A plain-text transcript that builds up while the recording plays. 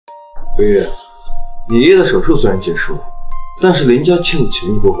飞跃，你爷爷的手术虽然结束了，但是林家欠的钱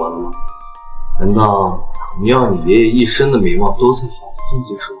你不还了吗？难道你要你爷爷一生的名望都在法律上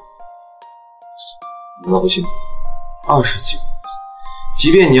结束？难道不信？20几，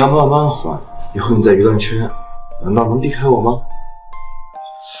即便你要慢慢还，以后你在娱乐圈，难道能避开我吗？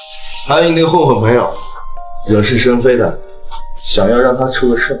还有你那个混混朋友，惹是生非的，想要让他出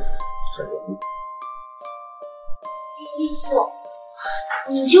个事，很容易。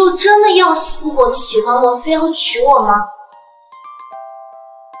你就真的要死不活的喜欢我，非要娶我吗？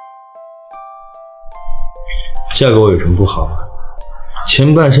嫁给我有什么不好啊？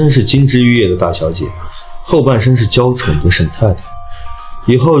前半生是金枝玉叶的大小姐，后半生是娇宠的沈太太。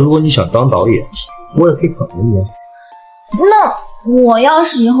以后如果你想当导演，我也可以考虑你啊。那我要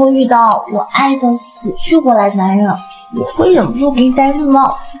是以后遇到我爱的死去活来的男人，我会忍不住给你戴绿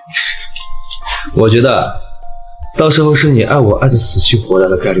帽。我觉得到时候是你爱我爱的死去活来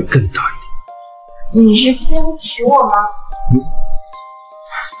的概率更大一点。你是非要娶我吗？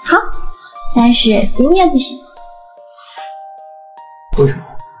好，但是今夜不行。为什么？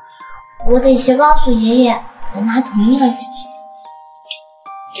我得先告诉爷爷，等他同意了才行。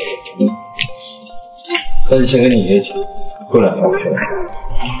那你先跟你爷爷讲，过两天我去。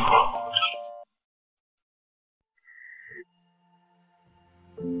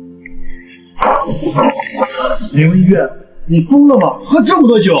林文月，你疯了吗？喝这么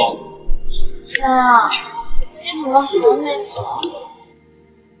多酒！妈，你怎么还没走？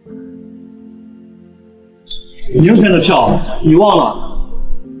明天的票你忘了？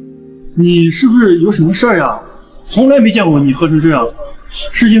你是不是有什么事儿呀？从来没见过你喝成这样，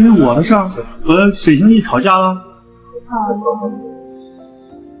是因为我的事儿和沈星义吵架了？他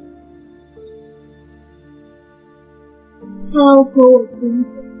要和我分手。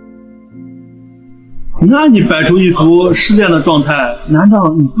那你摆出一副失恋的状态，难道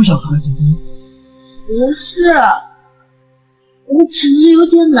你不想和他结婚？不是，我只是有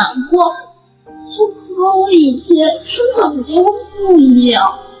点难过，这和我以前说好的结婚不一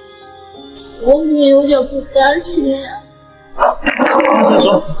样，我也有点不甘心。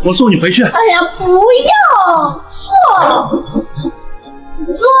走，我送你回去。哎呀，不要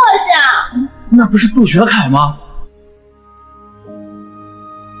坐下。那不是杜学凯吗？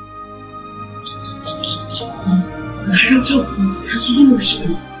台上跳舞是苏苏那个小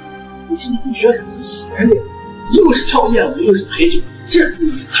女孩，你看杜学凯很喜欢脸，又是跳艳舞又是陪酒，这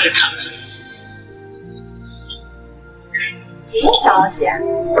还看不出来。林小姐，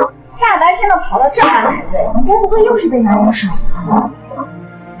大白天的跑到这儿来排队，你该不会又是被男人耍了？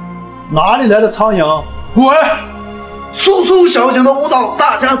哪里来的苍蝇？滚！苏苏小姐的舞蹈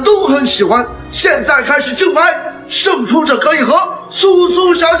大家都很喜欢，现在开始竞拍，胜出者可以和苏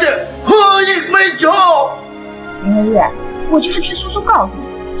苏小姐喝一杯酒。林文月，我就是替苏苏告诉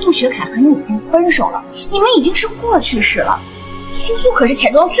你，杜学凯和你已经分手了，你们已经是过去式了。苏苏可是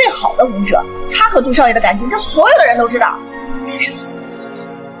钱庄最好的舞者，她和杜少爷的感情，这所有的人都知道。但是死了就死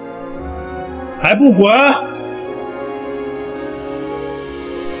了，还不滚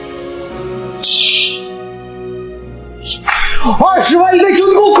！20万一杯酒，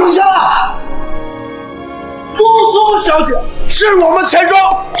你给我滚下来！苏苏小姐是我们钱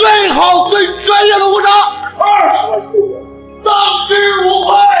庄最好最专业的舞者，20万一杯酒，当之无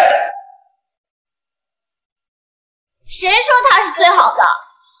愧。谁说他是最好的？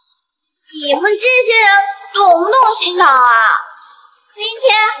你们这些人懂不懂欣赏啊？今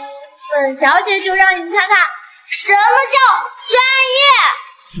天本小姐就让你们看看什么叫专业。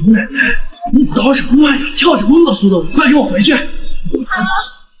祖奶奶，你搞什么乱呀？跳什么恶俗的舞？快给我回去！啊，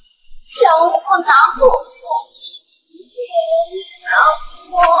让我不拿不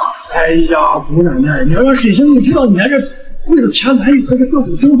哎呀，祖奶奶，你要让沈星义知道你来这为了钱来与和这个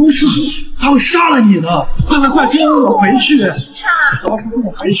舞争风吃醋，他会杀了你的！快快快，跟我回去！早点跟我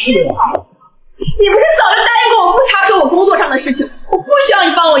回去！你不是早就答应过我不插手我工作上的事情，我不需要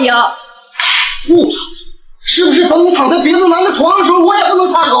你帮我赢。不插，是不是等你躺在别的男的床上的时候，我也不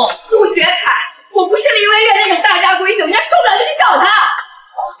能插手？杜学凯，我不是林文月那种大家闺秀，人家受不了就去找他。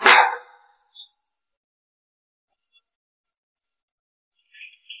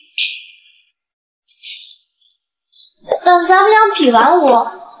等咱们俩比完舞，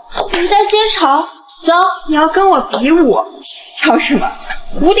我们再接潮。走，你要跟我比舞？跳什么？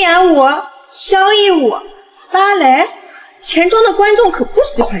古典舞、交谊舞、芭蕾？钱庄的观众可不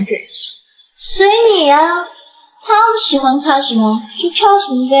喜欢这些。随你呀，他们喜欢看什么就跳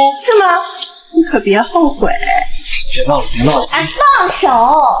什么呗。是吗？你可别后悔。别闹了，别闹了！哎，放手！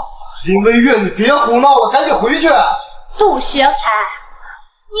林微月，你别胡闹了，赶紧回去！杜学凯，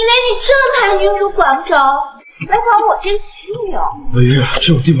你连你正牌女友都管不着，来管我这个前女友？文月，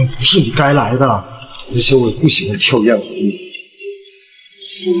这种地方不是你该来的，而且我也不喜欢跳艳舞。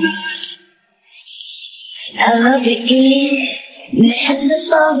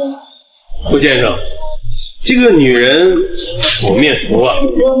顾先生，这个女人我面熟了。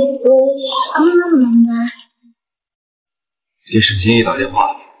给沈心怡打电话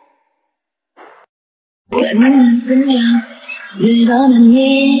了。顾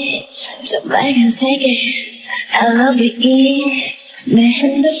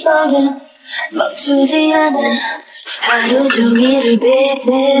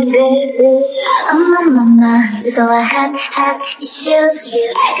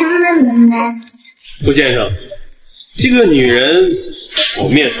先生，这个女人我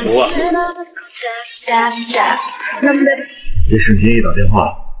面熟了。给沈心怡打电话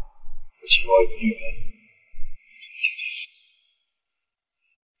了，我情报有女人。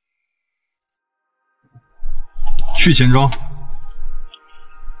去钱庄，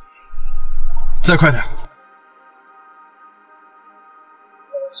再快点！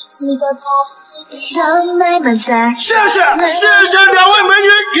谢谢两位美女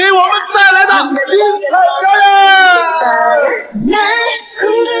给我们带来的精彩表演。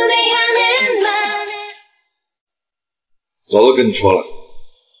早都跟你说了，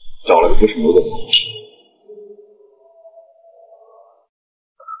找了个不省油的工。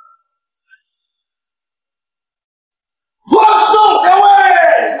欢送两位！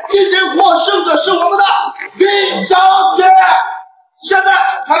今天获胜的是我们的林小姐。现在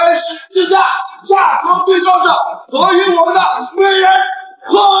开始定价，价格最高者可与我们的美人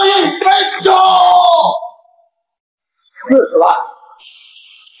喝一杯酒。40万。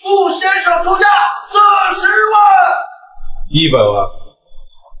顾先生出价40万。100万。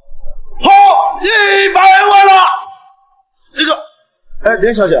好，100万了。那个，哎，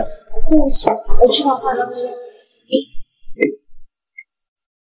林小姐。对不起，我去把化妆间。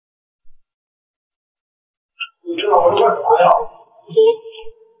你知道我是干啥呀？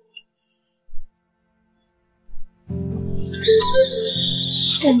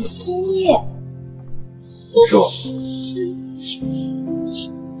沈心怡，是我。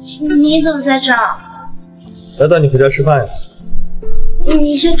你怎么在这儿？来带你回家吃饭呀。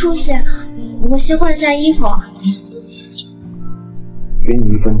你先出去，我先换一下衣服。给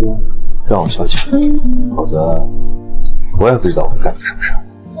你1分钟，让我消气，否则我也不知道我会干出什么事。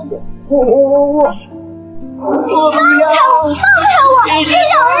放开我！别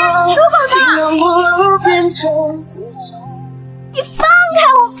咬人，属狗的！你放开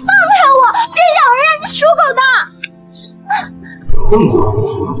我！别咬人，属狗的！这么多人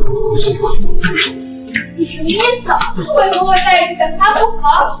说，你什么意思？会和我在一起想他不可？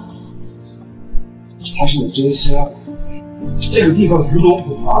他是你真心爱的，这个地方鱼龙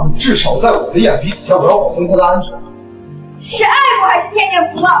混杂，至少在我的眼皮底下，我要保证他的安全。是爱过还是天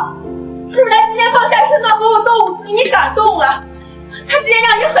天不忘？是不是他今天放下身段和我斗舞，你感动了？他今天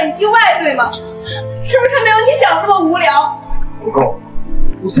让你很意外，对吗？是不是他没有你想的那么无聊？不够，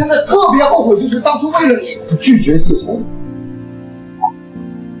我现在特别后悔，就是当初为了你拒绝继承。